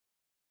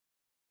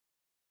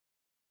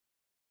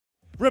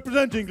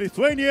representing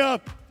Lithuania,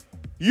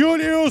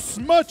 Julius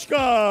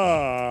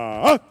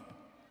Mocka.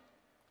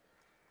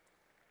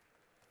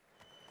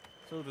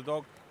 So the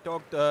dog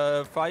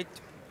fight,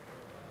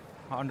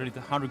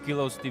 100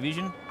 kilos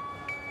division,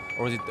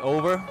 or is it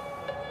over?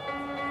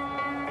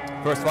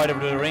 First fighter to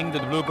the ring, to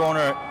the blue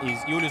corner is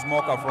Julius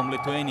Mocka from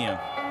Lithuania.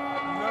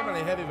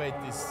 Normally heavyweight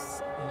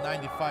is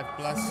 95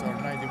 plus or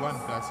 91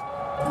 plus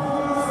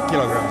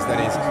kilograms, that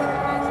is.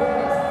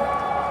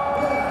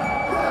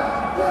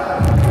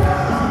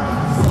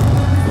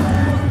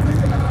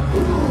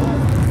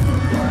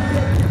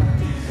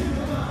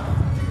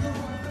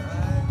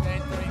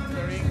 Entering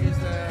the ring is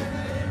the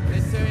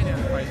Lithuanian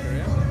fighter,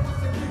 yeah?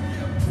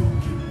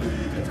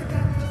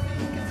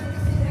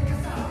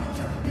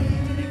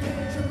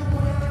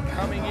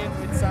 Coming in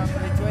with some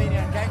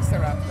Lithuanian gangster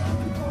rap.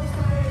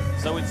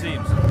 So it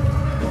seems.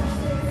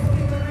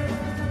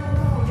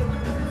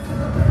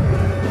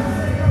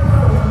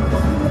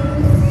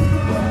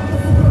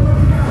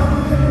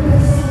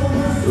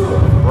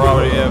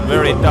 Probably a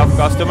very tough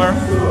customer.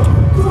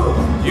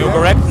 You're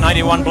correct,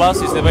 91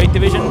 plus is the weight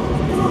division.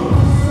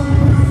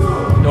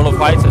 Total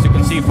fights, as you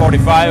can see,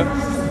 45.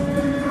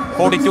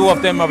 42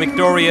 of them are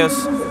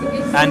victorious,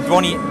 and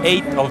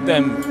 28 of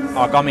them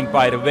are coming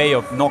by the way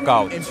of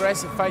knockout.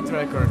 Impressive fight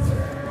record.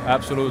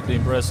 Absolutely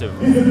impressive.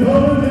 His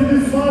opponent in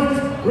this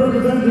fight,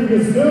 representing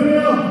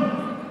Estonia,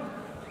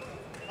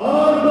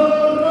 Ardo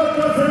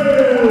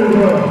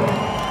Rakaselg.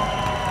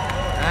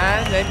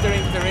 And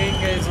entering the ring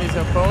is his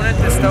opponent,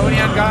 the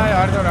Estonian guy,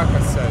 Ardo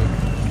Rakaselg.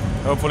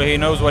 Hopefully he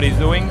knows what he's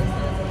doing.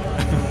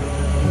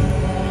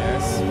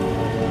 Yes.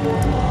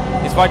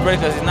 His fight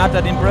record is not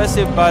that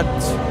impressive, but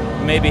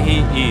maybe he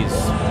is.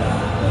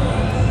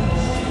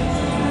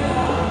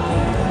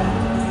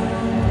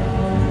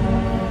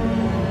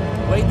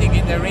 Waiting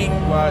in the ring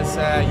was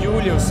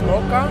Julius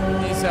Mocka.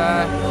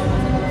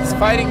 He's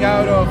fighting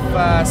out of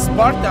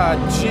Sparta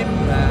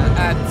gym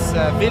at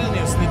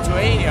Vilnius,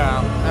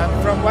 Lithuania.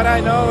 And from what I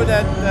know,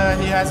 that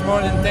he has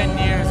more than 10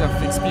 years of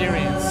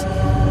experience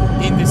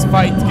in this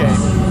fight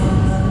game.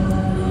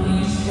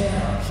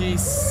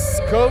 His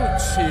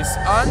coach is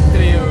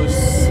Andrius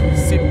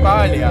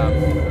Sipalia,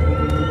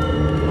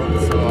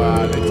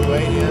 also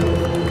Lithuanian.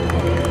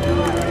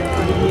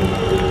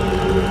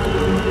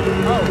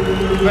 Oh,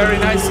 very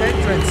nice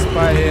entrance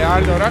by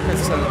Ardo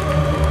Rakaselg.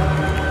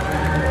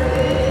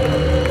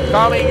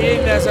 Coming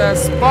in as a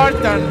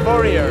Spartan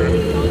warrior.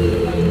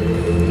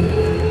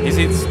 Is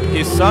it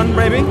his son,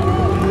 maybe?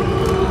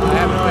 I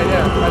have no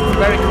idea, but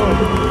very cool.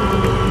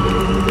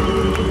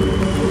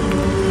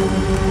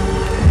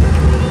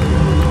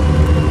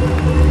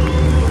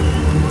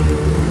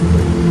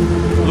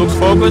 Looks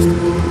focused.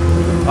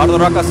 Ardo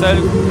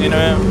Rakaselg in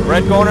a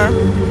red corner,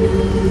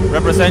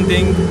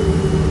 representing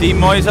Team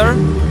Moiser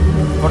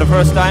for the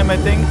first time, I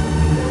think.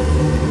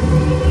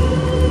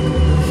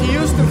 He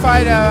used to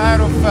fight out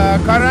of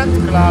Current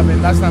Club in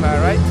Lasnamäe,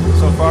 right?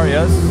 So far,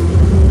 yes.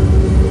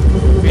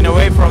 Been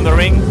away from the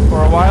ring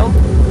for a while.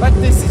 But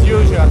this is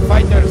usual.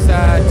 Fighters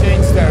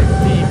change their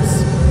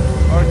teams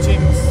or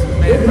gyms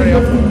very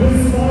often.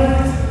 This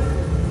fight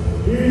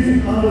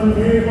is under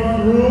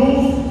K1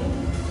 rules.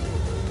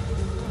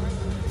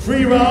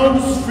 3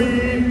 rounds,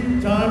 3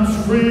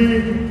 times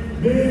 3.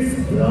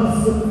 This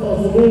plus a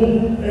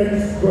possible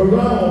extra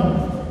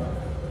round.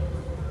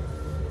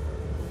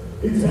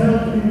 It's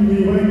held in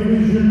the weight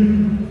division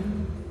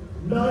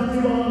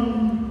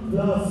 91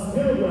 plus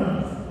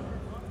kilograms.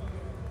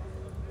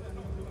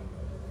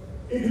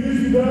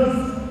 Introducing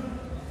first,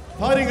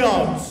 fighting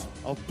out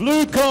of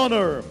blue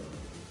corner,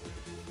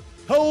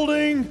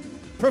 holding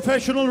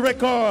professional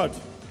record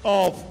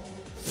of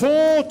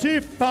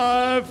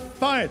 45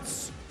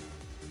 fights.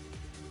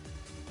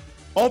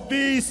 Of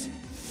these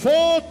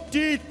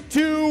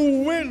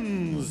 42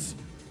 wins,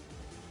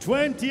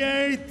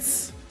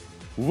 28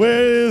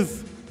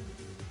 with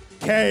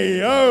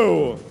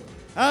KO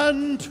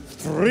and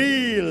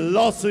 3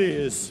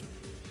 losses.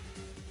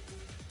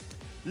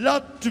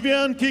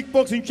 Latvian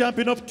kickboxing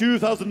champion of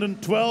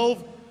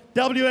 2012,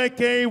 WAK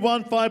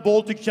 1-5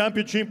 Baltic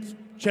Championship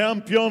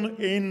champion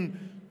in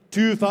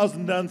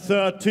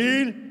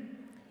 2013,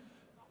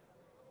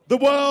 the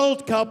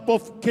World Cup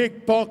of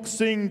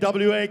Kickboxing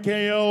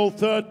WAKO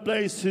 3rd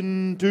place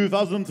in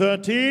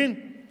 2013,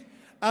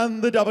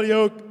 and the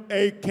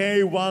WAK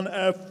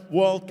 1F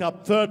World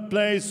Cup 3rd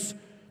place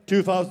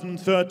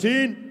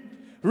 2013,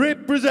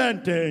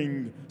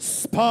 representing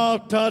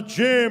Sparta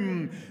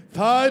Gym,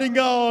 fighting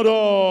out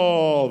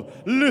of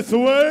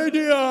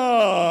Lithuania,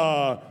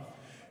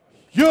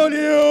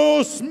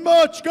 Julius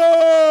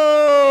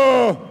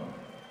Mocka!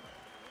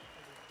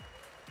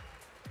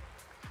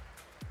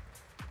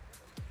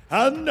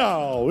 And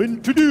now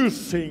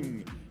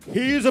introducing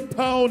his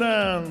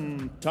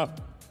opponent,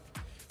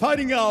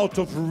 fighting out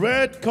of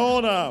red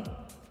corner,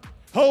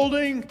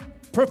 holding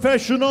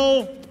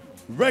professional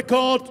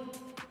record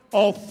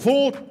of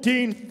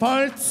 14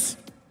 fights,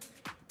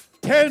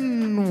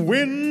 10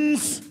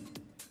 wins,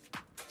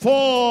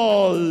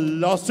 4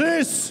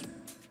 losses,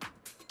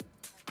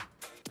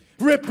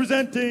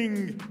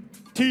 representing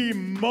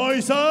Team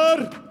Moisar,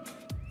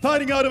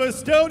 fighting out of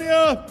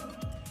Estonia,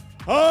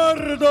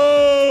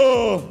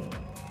 Ardo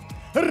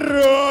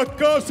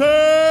Rakaselg.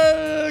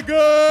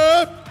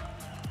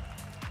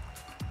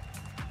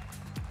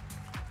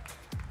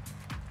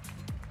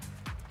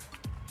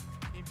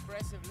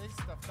 Impressive list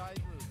of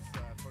titles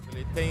for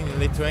the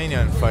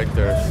Lithuanian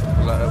fighters.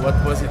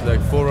 What was it, like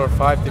 4 or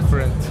 5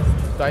 different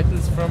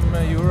titles from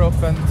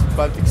Europe and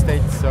Baltic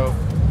states? So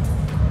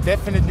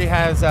definitely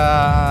has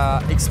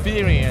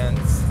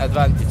experience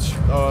advantage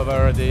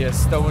over the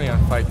Estonian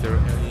fighter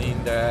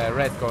in the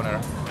red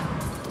corner.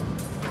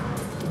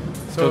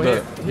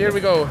 So here we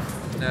go,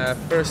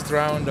 first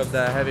round of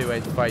the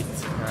heavyweight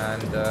fight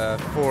and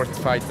fourth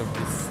fight of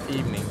this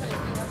evening.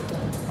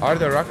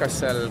 Ardo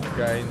Rakaselg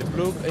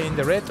in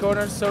the red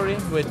corner, sorry,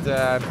 with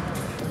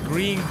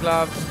green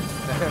gloves.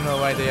 I don't know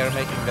why they are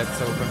making that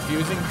so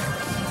confusing,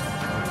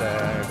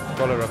 the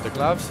color of the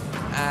gloves.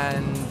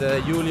 And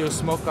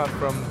Julius Mocka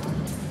from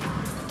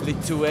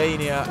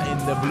Lithuania in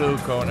the blue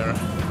corner.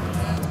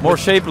 More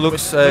shape,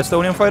 looks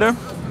Estonian fighter.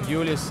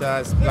 Julius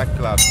has black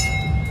gloves.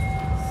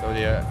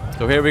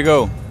 So here we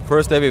go.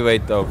 First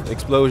heavyweight of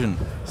Xplosion.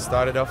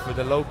 Started off with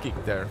a low kick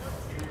there.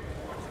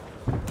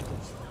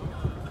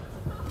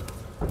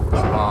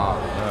 Wow.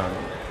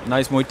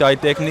 Nice Muay Thai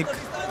technique.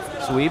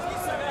 Sweep.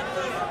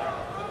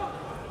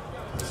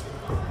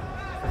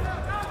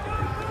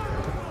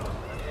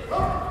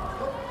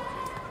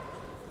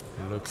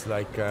 Looks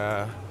like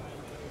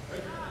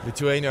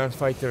Lithuanian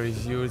fighter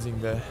is using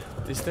the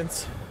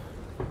distance.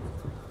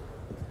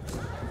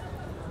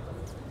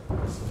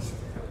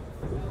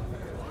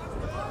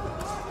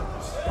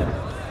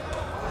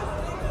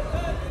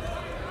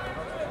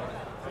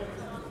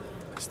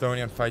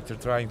 Estonian fighter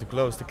trying to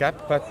close the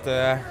gap, but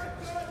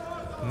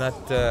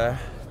not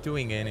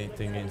doing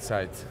anything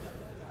inside.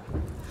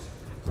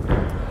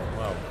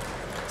 Wow.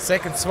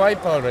 Second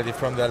swipe already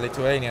from the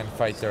Lithuanian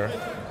fighter.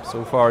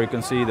 So far you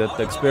can see that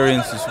the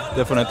experience is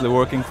definitely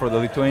working for the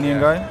Lithuanian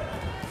guy.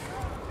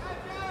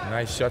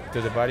 Nice shot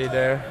to the body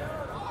there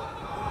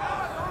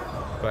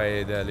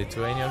by the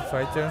Lithuanian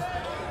fighter.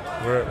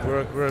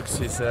 Works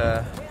his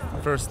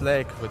first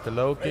leg with the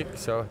low kick,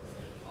 so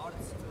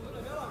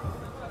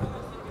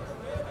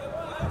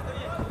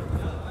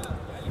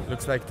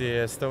looks like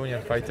the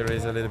Estonian fighter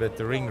is a little bit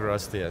ring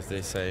rusty, as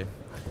they say.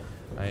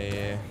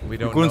 We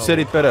don't couldn't know.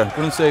 say it better.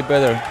 Couldn't say it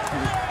better.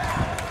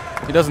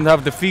 He doesn't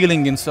have the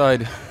feeling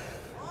inside.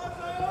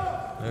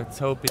 Let's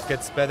hope it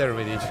gets better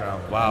with each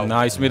round. Wow.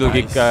 Nice middle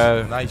kick,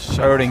 nice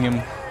shot. hurting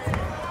him.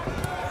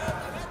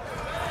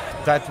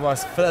 That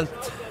was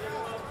felt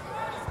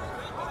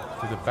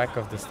to the back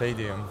of the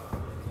stadium.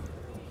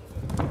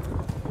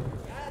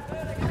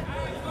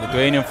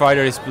 Lithuanian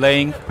fighter is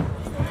playing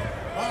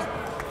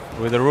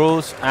with the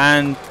rules,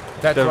 and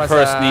that the was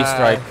first knee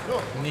strike.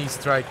 Knee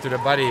strike to the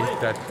body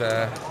that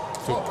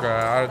took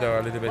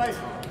Ardo a little bit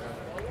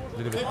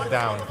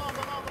down.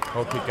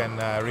 Hope he can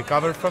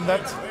recover from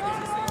that.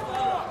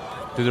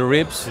 To the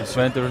ribs,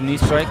 went to the knee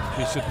strike.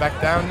 He should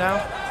back down now.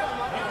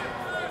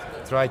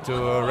 Try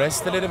to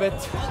rest a little bit.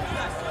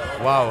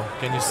 Wow,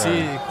 can you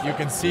see? You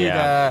can see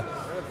the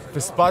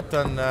spot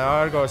on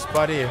Argo's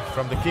body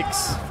from the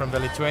kicks from the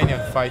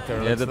Lithuanian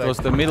fighter. Yeah, that was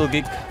the middle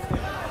kick.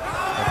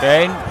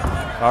 Okay,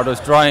 Ardo's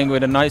trying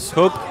with a nice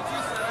hook.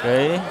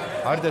 Okay.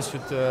 Ardo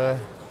should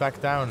back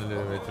down a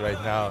little bit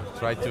right now.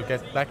 Try to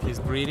get back his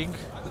breathing.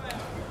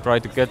 Try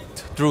to get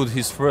through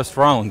his first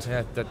round.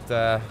 Yeah,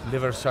 that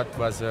liver shot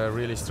was a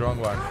really strong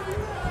one.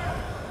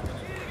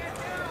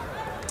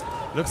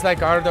 Looks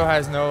like Ardo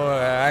has no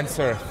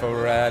answer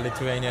for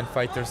Lithuanian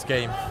fighter's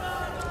game.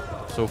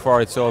 So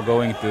far it's all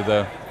going to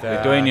the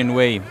Lithuanian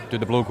way, to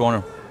the blue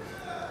corner.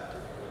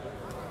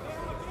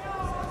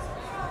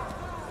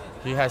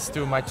 He has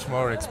too much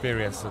more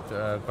experience,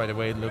 by the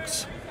way it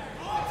looks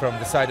from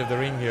the side of the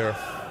ring here.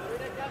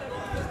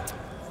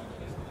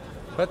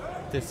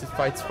 But this is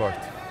fight sport.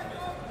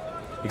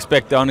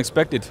 Expect the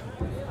unexpected.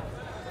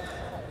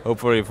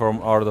 Hopefully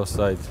from Ardo's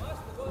side.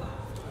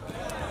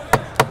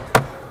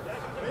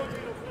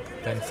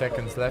 10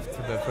 seconds left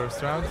for the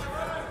first round.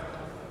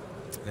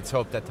 Let's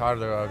hope that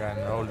Ardo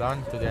can hold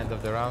on to the end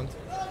of the round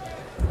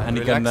and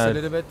he relax can, a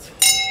little bit.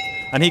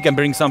 And he can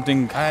bring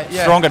something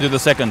stronger to the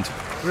second.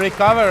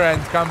 Recover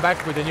and come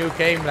back with a new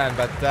game plan,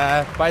 but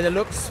by the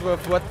looks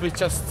of what we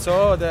just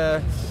saw,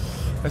 the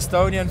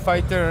Estonian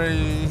fighter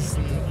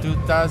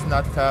does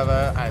not have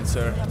an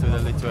answer to the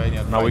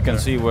Lithuanian fighter. Now we can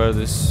see where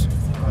this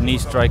knee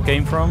strike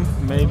came from,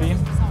 maybe.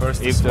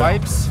 First if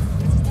swipes.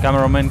 The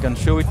cameraman can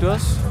show it to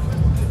us.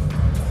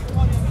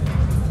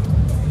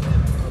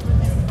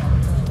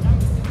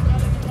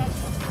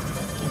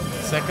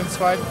 Second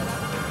swipe.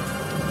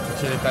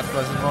 Actually, that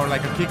was more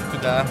like a kick to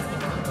the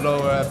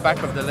lower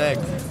back of the leg.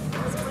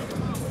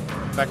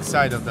 Back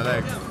side of the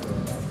leg.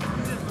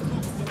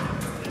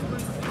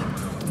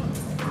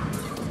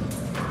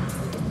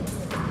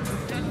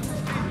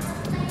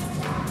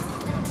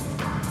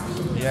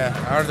 Yeah,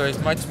 Ardo is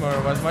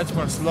was much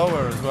more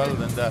slower as well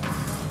than the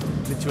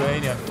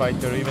Lithuanian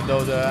fighter, even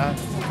though the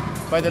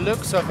By the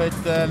looks of it,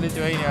 the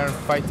Lithuanian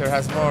fighter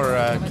has more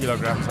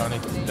kilograms on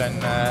it than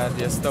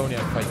the Estonian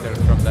fighter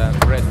from the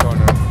red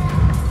corner.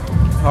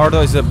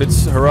 Ardo is a bit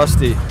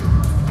rusty.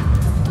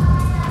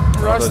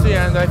 Rusty,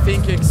 and I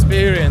think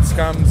experience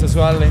comes as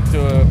well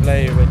into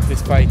play with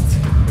this fight.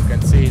 You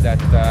can see that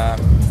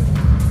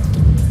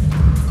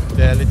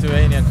the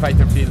Lithuanian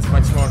fighter feels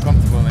much more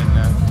comfortable in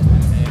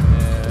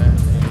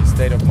his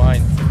state of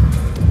mind.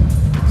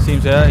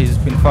 Seems he's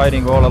been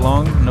fighting all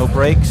along, no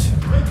breaks.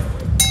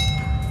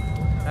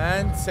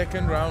 And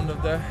second round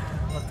of the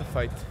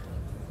fight.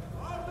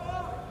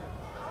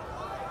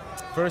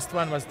 First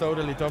one was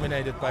totally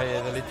dominated by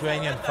the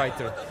Lithuanian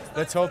fighter.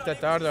 Let's hope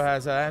that Ardo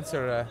has an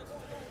answer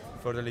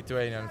for the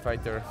Lithuanian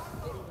fighter.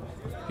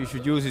 He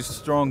should use his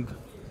strong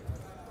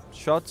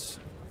shots,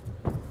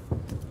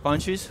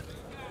 punches.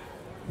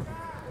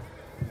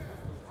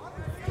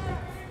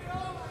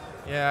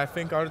 Yeah, I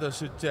think Ardo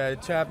should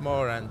jab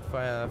more and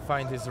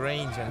find his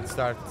range and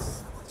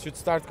should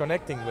start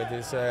connecting with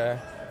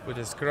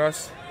his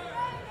cross.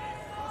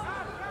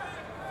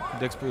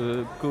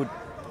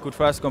 Good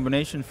fast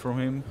combination from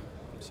him.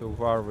 So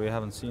far we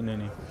haven't seen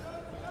any.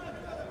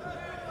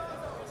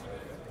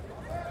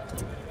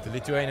 The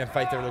Lithuanian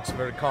fighter looks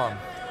very calm.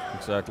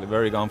 Exactly,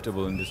 very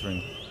comfortable in this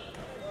ring.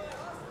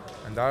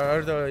 And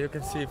Ardo, you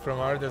can see from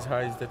Ardo's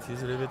eyes that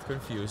he's a little bit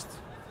confused.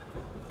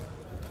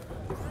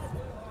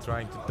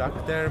 Trying to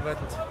duck there, but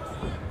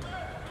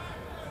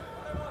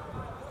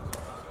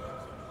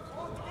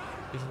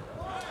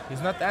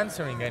he's not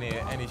answering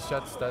any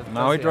shots.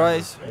 Now he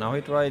tries. Now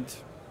he tried,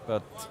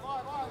 but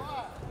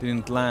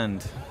didn't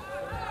land.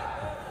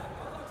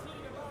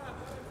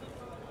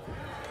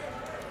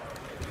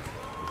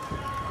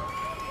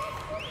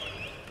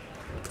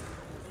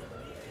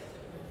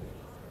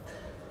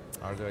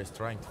 Ardo is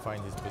trying to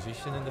find his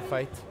position in the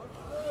fight.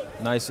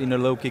 Nice inner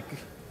low kick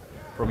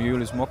from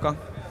Julius Mocka.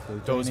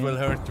 Those will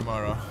hurt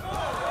tomorrow.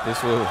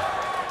 This will,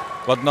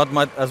 but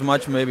not as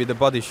much maybe the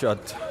body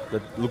shot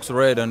that looks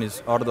red on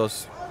his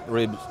Ardo's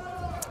ribs.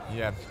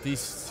 Yeah,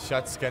 these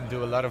shots can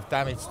do a lot of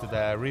damage to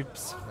the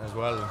ribs as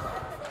well.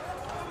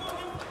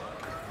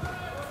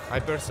 I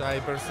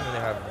personally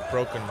have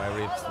broken my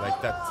ribs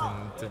like that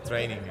in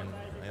training, and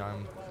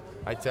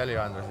I tell you,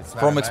 Anders, it's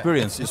not from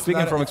experience. You're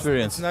speaking from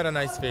experience. It's not a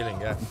nice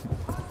feeling, yeah.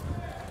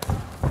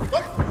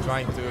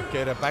 Trying to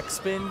get a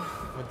backspin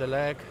with the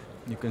leg.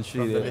 You can see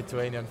the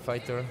Lithuanian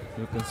fighter.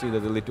 You can see that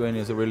the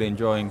Lithuanians are really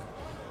enjoying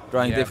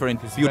trying different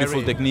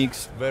beautiful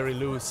techniques. Very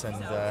loose and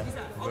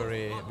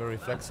very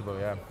flexible,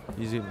 yeah.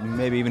 He's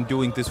maybe even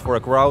doing this for a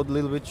crowd, a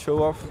little bit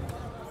show off.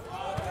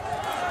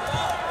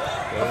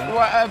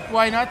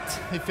 Why not?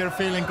 If you're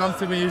feeling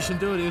comfortable, you should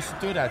do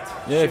that.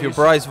 Yeah, if you're a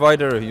prize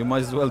fighter, you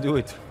might as well do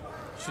it.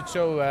 You should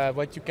show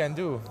what you can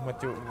do,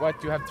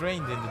 what you have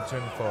trained in the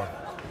gym for.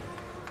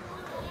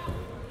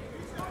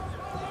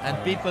 And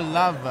people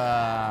love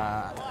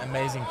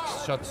amazing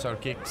shots or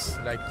kicks,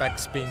 like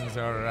backspins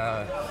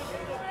or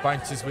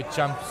punches with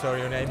jumps, or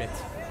you name it.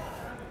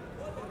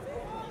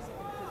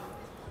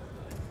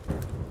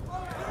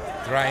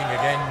 Trying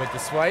again with the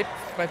swipe,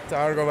 but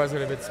Ardo was a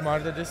little bit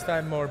smarter this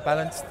time, more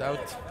balanced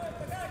out.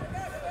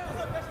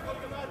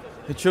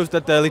 It shows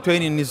that the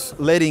Lithuanian is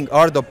letting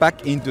Ardo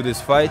back into this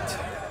fight,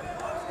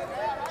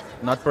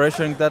 not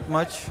pressuring that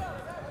much.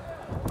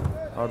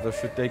 Ardo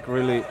should take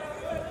really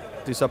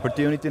this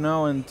opportunity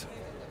now and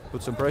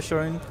put some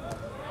pressure in.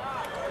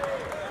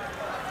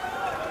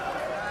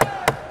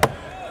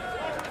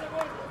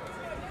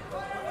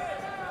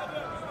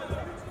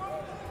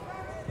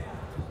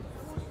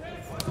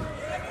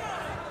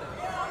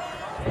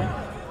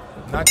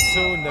 Not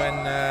soon,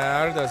 when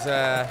Ardo's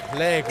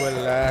leg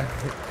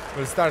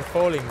will start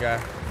falling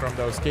from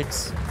those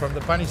kicks, from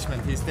the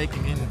punishment he's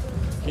taking in.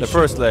 The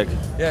first leg?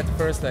 Yeah, the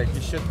first leg.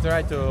 He should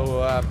try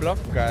to block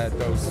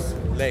those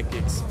leg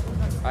kicks.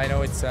 I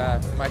know it's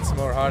much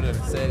more harder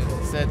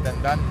said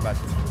than done, but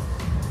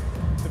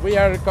we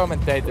are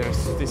commentators.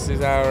 This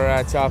is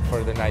our job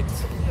for the night.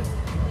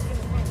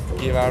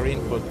 Give our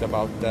input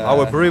about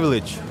our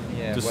privilege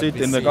to sit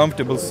in a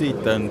comfortable seat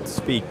and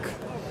speak.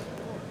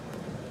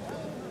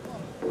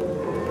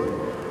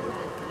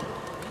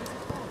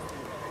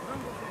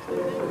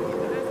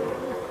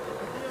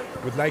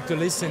 Would like to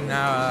listen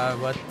now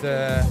what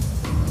the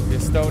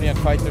Estonian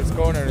fighter's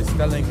corner is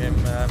telling him.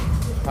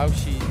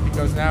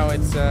 Because now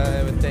it's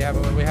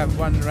we have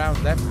 1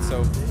 round left,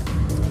 so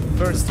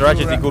first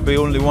tragedy could be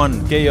only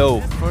one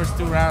KO. First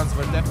 2 rounds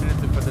were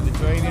definitely for the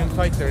Lithuanian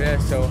fighter, yeah.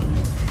 So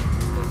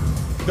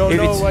don't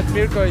know what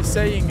Mirko is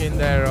saying in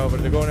there over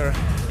the corner.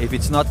 If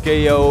it's not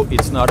KO,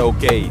 it's not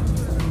okay.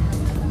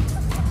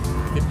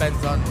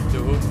 Depends on to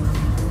who.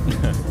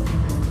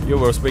 You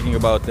were speaking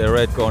about the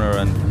red corner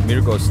and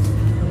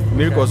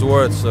Mirko's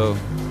words, so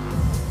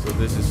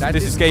this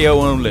is KO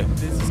only.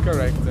 This is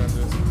correct.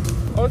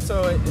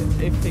 Also,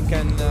 if he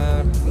can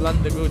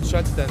land a good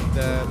shot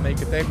and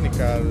make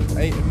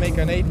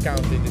an 8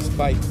 count in this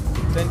fight,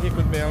 then he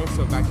could be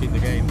also back in the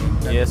game.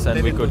 Yes,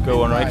 and we could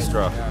go on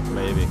extra,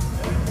 maybe.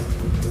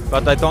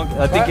 But I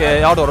think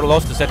Ardo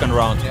lost the second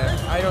round. Yeah,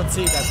 I don't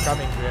see that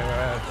coming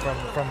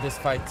from this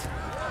fight.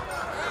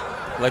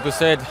 Like we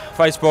said,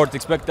 fight sport,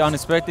 expect the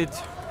unexpected.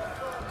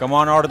 Come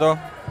on, Ardo.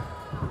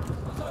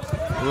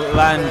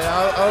 Land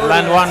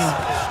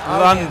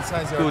one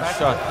good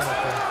shot.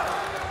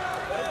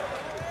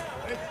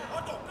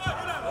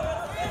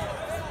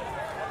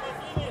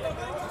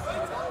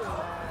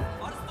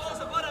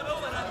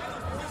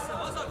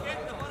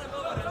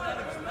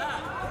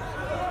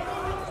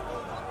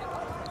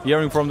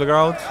 Hearing from the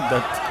crowd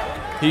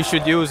that he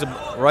should use a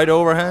right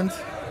overhand.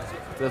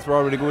 That's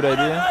probably a good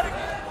idea.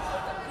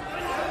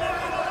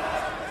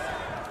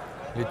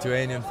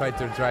 Lithuanian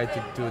fighter tried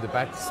to do the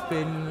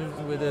backspin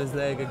with his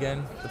leg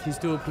again, but he's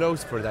too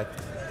close for that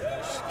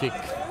kick.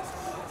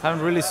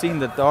 Haven't really seen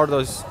that Ardo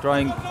is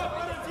trying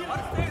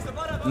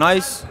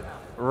nice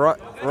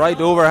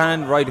right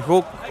overhand, right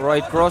hook,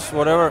 right cross,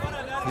 whatever.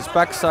 His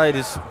backside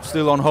is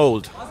still on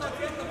hold.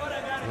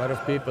 A lot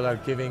of people are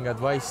giving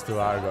advice to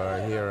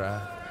Ardo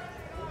here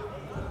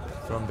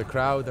from the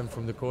crowd and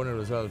from the corner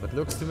as well, but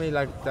looks to me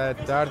like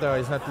that Ardo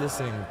is not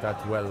listening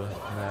that well.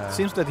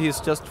 Seems that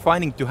he's just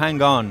finding to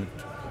hang on.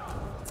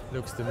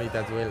 Looks to me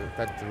that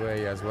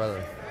way as well.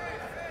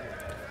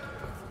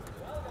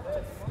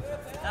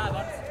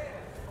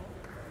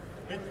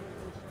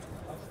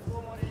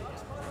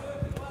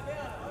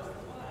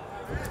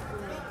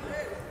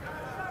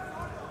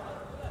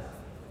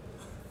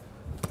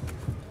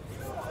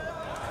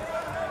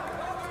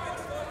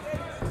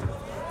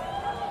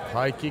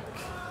 High kick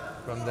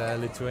from the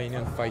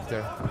Lithuanian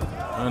fighter.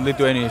 And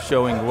Lithuania is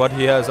showing what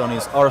he has on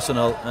his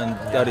arsenal, and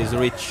that is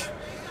rich.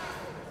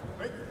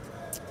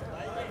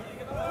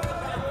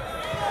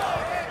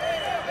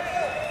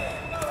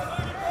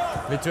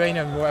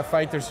 Lithuanian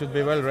fighters should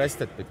be well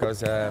rested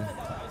because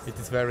it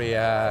is very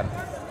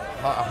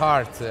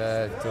hard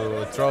to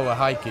throw a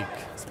high kick,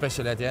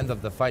 especially at the end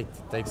of the fight.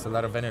 It takes a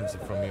lot of energy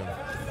from you.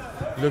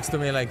 Looks to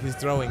me like he's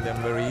throwing them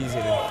very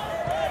easily.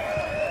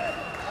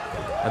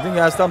 I think it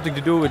has something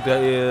to do with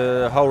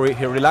how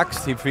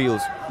relaxed he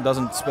feels.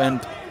 Doesn't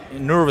spend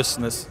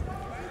nervousness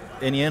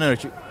any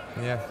energy.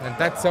 Yeah, and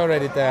that's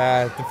already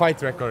the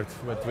fight record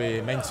what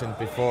we mentioned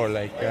before.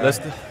 Like less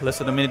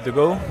than a minute to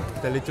go.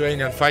 The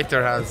Lithuanian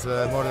fighter has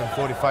more than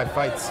 45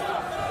 fights,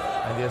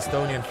 and the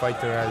Estonian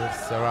fighter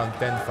has around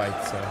 10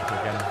 fights. So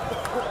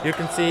you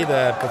can see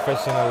the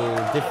professional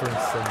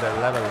difference in their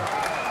level.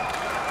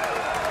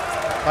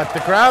 But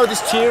the crowd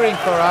is cheering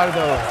for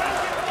Ardo.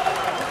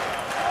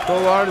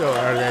 Go Ardo,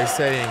 are they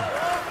saying?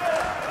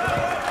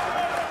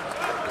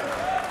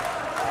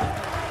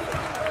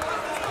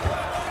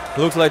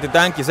 Looks like the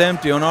tank is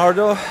empty on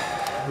Ardo.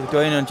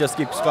 Lithuanian just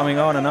keeps coming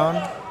on and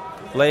on,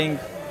 playing.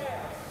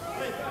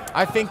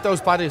 I think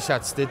those body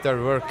shots did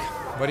their work.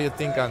 What do you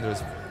think,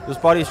 Andres? Those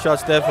body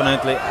shots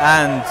definitely,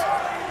 and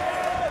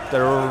the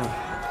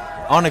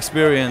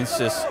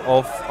unexperiences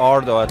of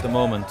Ardo at the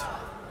moment.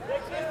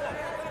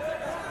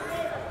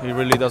 He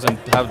really doesn't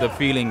have the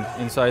feeling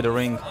inside the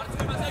ring.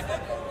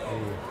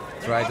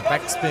 Try the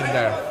backspin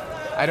there.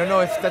 I don't know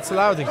if that's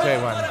allowed in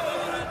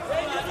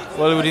K1.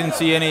 Well, we didn't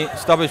see any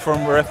stoppage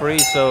from the referee,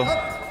 so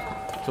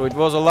it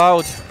was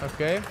allowed.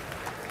 Okay.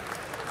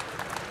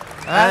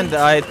 And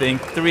I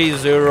think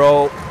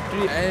 3-0.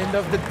 End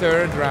of the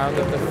third round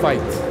of the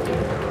fight.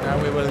 Now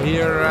we will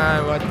hear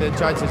what the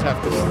judges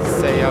have to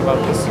say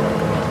about this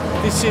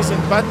decision.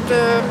 But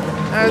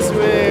as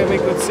we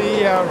could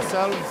see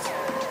ourselves,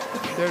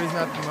 there is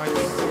not much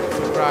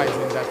surprise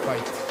in that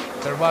fight.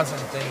 There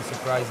wasn't any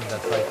surprise in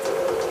that fight.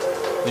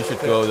 You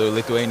should go the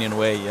Lithuanian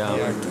way, yeah.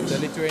 Yeah, the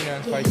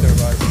Lithuanian fighter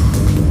was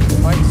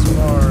much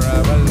more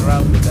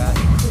well-rounded and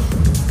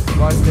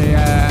was the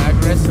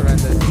aggressor and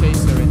the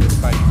chaser in this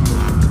fight.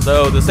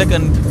 So the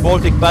second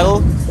Baltic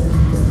battle,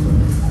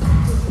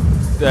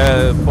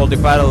 the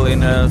Baltic battle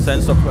in a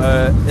sense of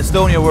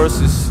Estonia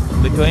versus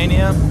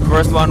Lithuania.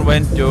 First one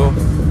went to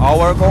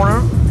our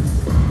corner.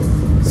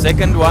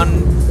 Second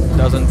one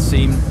doesn't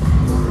seem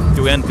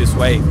to end this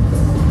way.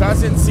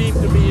 Doesn't seem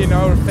to be in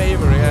our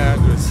favor, yeah,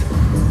 Andres.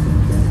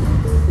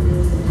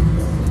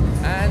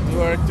 And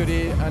word to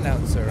the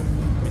announcer,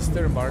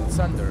 Mr. Mart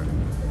Sander.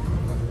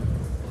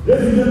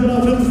 Ladies and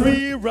gentlemen, after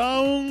 3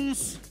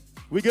 rounds,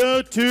 we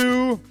go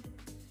to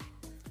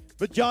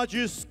the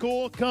judges'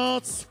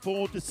 scorecards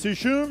for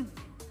decision.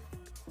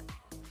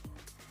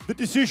 The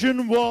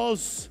decision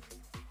was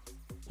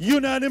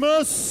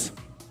unanimous,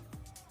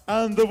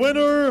 and the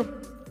winner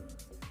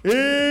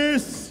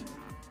is,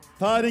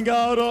 fighting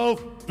out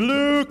of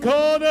blue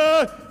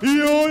corner,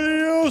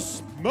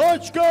 Julius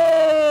Mocka!